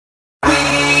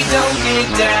don't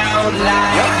get down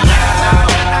like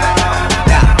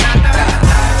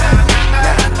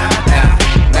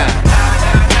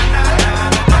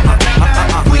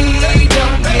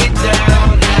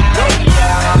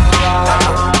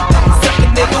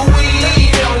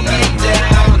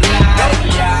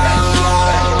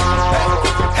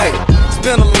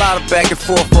back and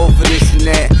forth over this and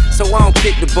that, so I don't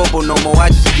kick the bubble no more, I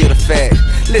just get a fact.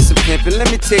 Listen pimpin', let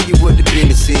me tell you what the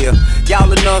business is. Y'all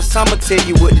enough, so I'ma tell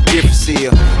you what the difference is.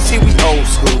 See, we old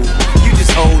school, you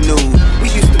just old new.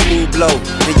 We used to move blow,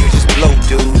 and you just blow,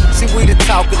 dude. See, we the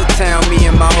talk of the town, me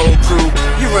and my whole crew.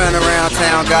 You run around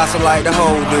town, gossip like the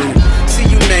whole dude. See,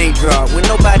 you name drop when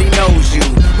nobody knows you.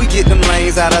 We get them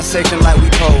lanes out our section like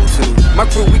we pole to. My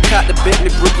crew, we caught the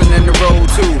Bentley, Brooklyn, and the road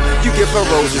too. You give her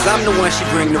roses, I'm the one she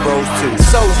bring the rose to.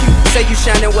 So you say you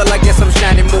shining, well I guess I'm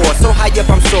shining more. So high up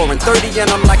I'm soaring, 30 and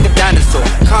I'm like a dinosaur.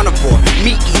 Carnivore,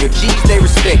 meat eater, G's they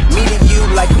respect me to you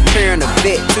like comparing a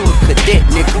vet to a cadet,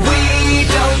 nigga. We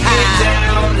don't get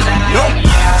down like nope.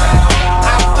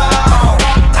 I fall,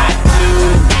 I do.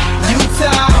 You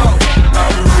talk,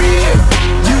 I'm real.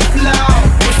 You flow,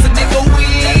 what's a nigga?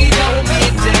 We don't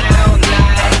get down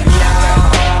like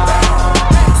y'all.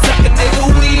 Suck a nigga,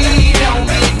 we don't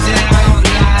get down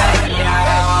like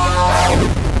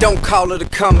y'all. Don't call it a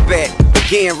comeback.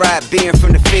 Again, ride Ben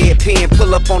from the Fed pen.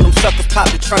 Pull up on them suckers, pop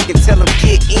the trunk and tell them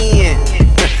get in.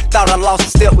 Thought I lost a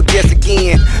step, but guess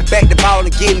again. Back to ball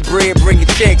and getting bread, bringing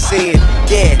checks in.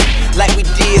 Yeah, like we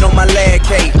did on my last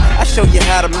cake. I show you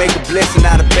how to make a blessing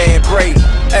out of bad break.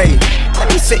 Hey,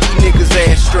 let me set you niggas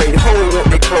ass straight. Hold up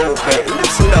they clothes back.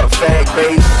 Listen up, fag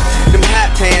babe. Them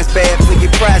hot pants bad for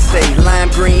your prostate.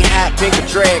 Lime green, hot pink, a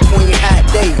drag queen, hot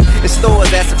date. The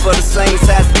stores asking for the same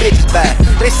size bitches buy.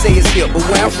 They say it's hip, but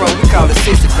where I'm from, we call it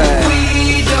 65.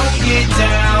 We don't get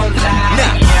down like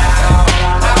nah. y'all.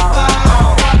 I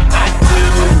fall, I do.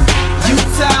 You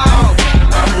talk,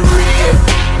 I'm real.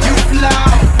 You flow,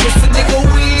 what's a nigga?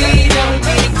 We don't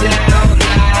get down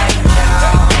like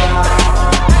y'all.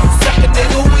 Suck a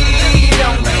nigga, we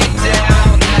don't get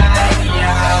down like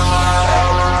y'all.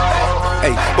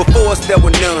 Hey, before us there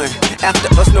were none.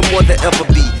 After us, no more there ever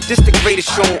be. This the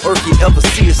greatest show on earth you ever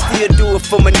see. I still do it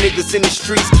for my niggas in the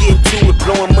streets, getting to it,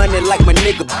 blowing money like my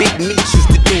nigga Big Meat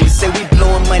used to do it. Say we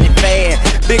blowing money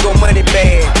fast, big ol' money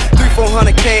bad.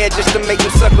 300-400 cash just to make them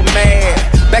sucker mad.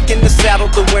 Back in the saddle,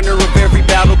 the winner of every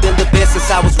battle. Been the best since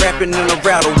I was rapping in a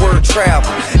rattle. Word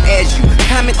travel. As you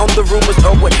comment on the rumors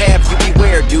or what have you,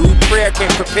 beware, dude. Prayer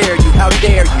can't prepare you. How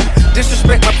dare you?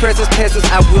 Disrespect my presence, peasants,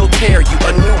 I will tear you.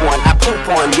 A new one, I poop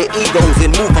on your egos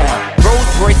and move on. Rolls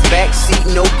Royce backseat,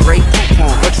 no gray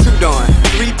coupon. A Trudon,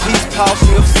 3-piece Paul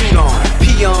Smith suit on.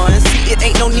 Peon, see it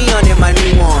ain't no neon in my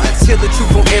new ones. Hear the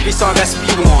truth on every song I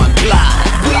spew on. Blah.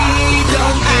 We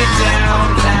don't get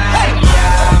down like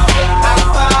y'all. I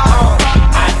fall,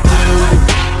 I do.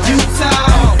 You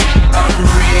talk, I'm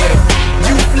real.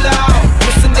 You flow,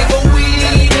 what's a nigga? We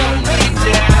don't get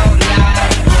down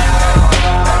like y'all.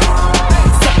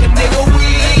 Suck a nigga, we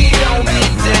don't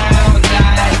get down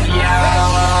like y'all.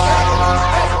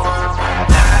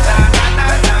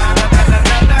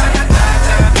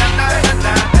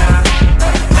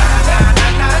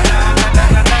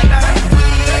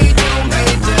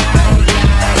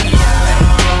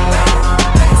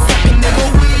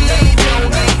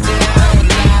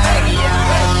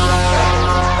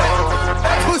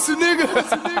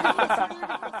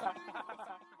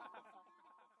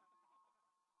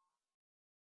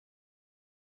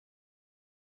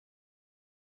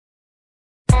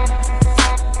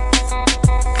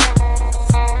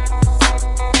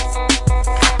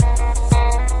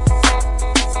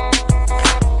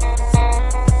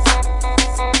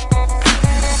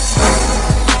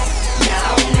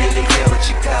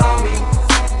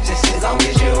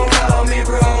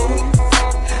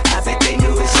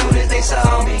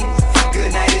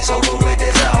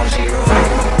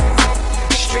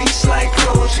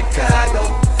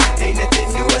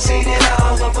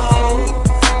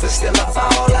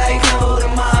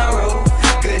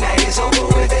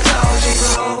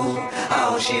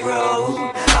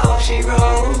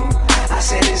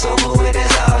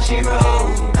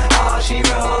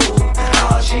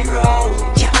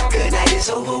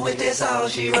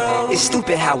 It's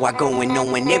stupid how I go and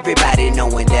knowing everybody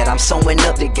knowing that I'm sewing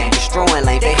up the game, destroying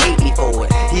lane, they hate me for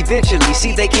it. Eventually,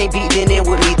 see they can't beat then in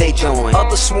with me, they join.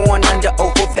 Others sworn under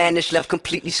oath or banished, left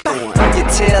completely scorned. You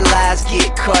tell lies,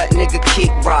 get cut, nigga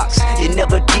kick rocks. You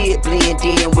never did blend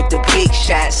in with the big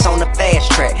shots on the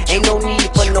fast track. Ain't no need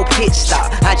for no pit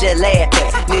stop, I just laugh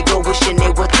at nigga wishing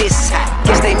they were this hot.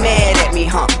 Guess they mad at me,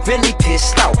 huh? Really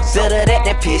pissed off. Better that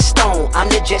than pissed on. I'm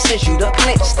the Jetsons, you the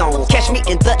Flintstones. stone. Catch me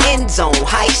in the end zone,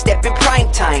 high step in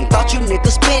prime time. Thought you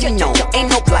niggas been known, ain't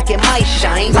no block in my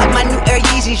shine. Like my new Air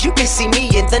Yeezys, you can see me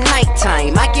in the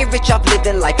nighttime. I get rich off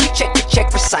living life, you check the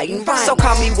check reciting rhymes. So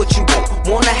call me what you want,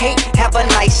 wanna hate, have a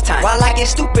nice time. While I get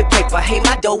stupid paper, hey,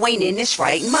 my dough ain't in this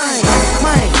right mind.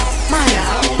 Mine.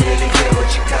 I don't really care what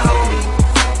you call me,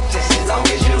 just as long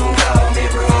as you don't call me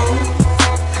wrong.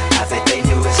 I bet they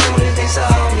knew as soon as they saw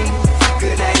me.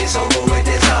 Good night, it's over with,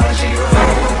 that's all she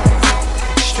wrote.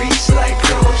 Streets like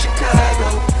cold Chicago,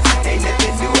 ain't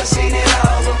nothing new, I seen it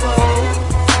all before.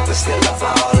 But still I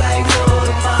fall like no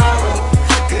tomorrow.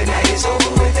 Good night, it's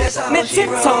over with, that's all Man, she Tip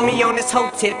wrote. told me on this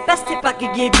whole tip, best tip I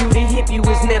could give you to hip you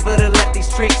is never to let these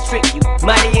tricks trick you.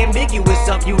 Mighty ambiguous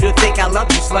of you to think I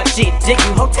love you, slut shit. Dig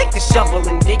you, ho, take the shovel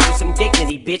and dig you some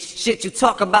dignity, bitch. Shit, you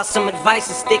talk about some advice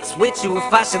that sticks with you.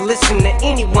 If I should listen to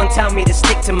anyone tell me to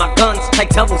stick to my guns, like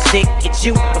double stick, it's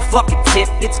you, a fucking tip,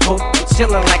 it's cool. I'm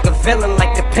chillin' like a villain,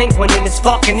 like the penguin in his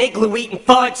fucking igloo eating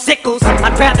fudge sickles.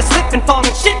 I'd rather slip and fall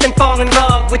in shit than fall in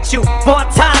love with you. Boy,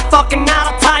 I'm tired of fucking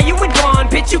out, I'll tie you in one.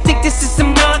 Bitch, you think this is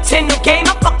some Nintendo game?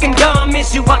 I'm fucking dumb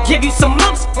as you. I'll give you some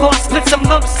lumps, or I'll split some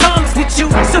lump sums with you.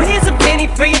 So here's a penny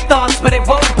for your thoughts, but it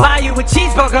won't buy you a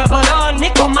cheeseburger. But a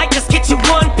nickel might just get you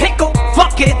one pickle.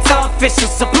 Fuck it, it's official,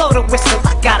 so blow the whistle.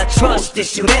 I got a trust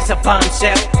issue, there's a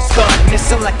bombshell. Scarred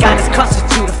missile, I got his custard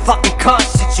you to fucking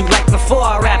cuss at you. Like before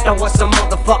I rapped, I was some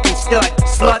motherfucking stud.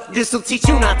 Slut, this'll teach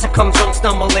you not to come drunk,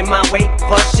 stumble in my way.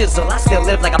 Bust shizzle, I still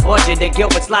live like a budget at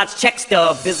Gilbert's Lodge check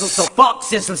stub. Bizzle, so fuck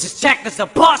sizzles, just check as a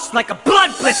bust like a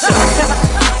blood blister.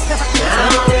 I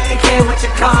don't really care what you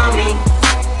call me.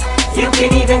 You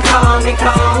can even call me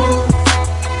cold.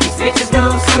 These bitches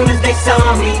know as soon as they saw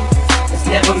me. It's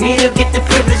never me to get the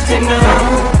privilege to know.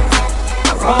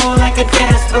 I roll like a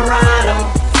desperado.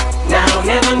 Now I don't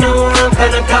ever know where I'm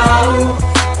gonna go.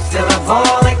 Still I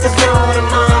fall like there's no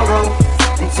tomorrow.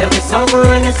 Until it's over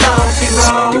and it's all she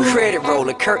wrote. The credit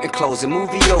roller, curtain closing,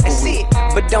 movie over with.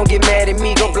 But don't get mad at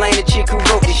me, go blame the chick who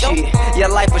wrote this shit. Your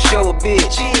life will show a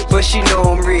bitch, but she know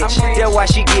I'm rich. That's why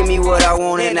she give me what I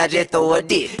want and I just throw a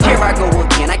dick. Here I go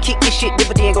again, I kick this shit, dip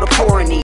a then go to pouring it.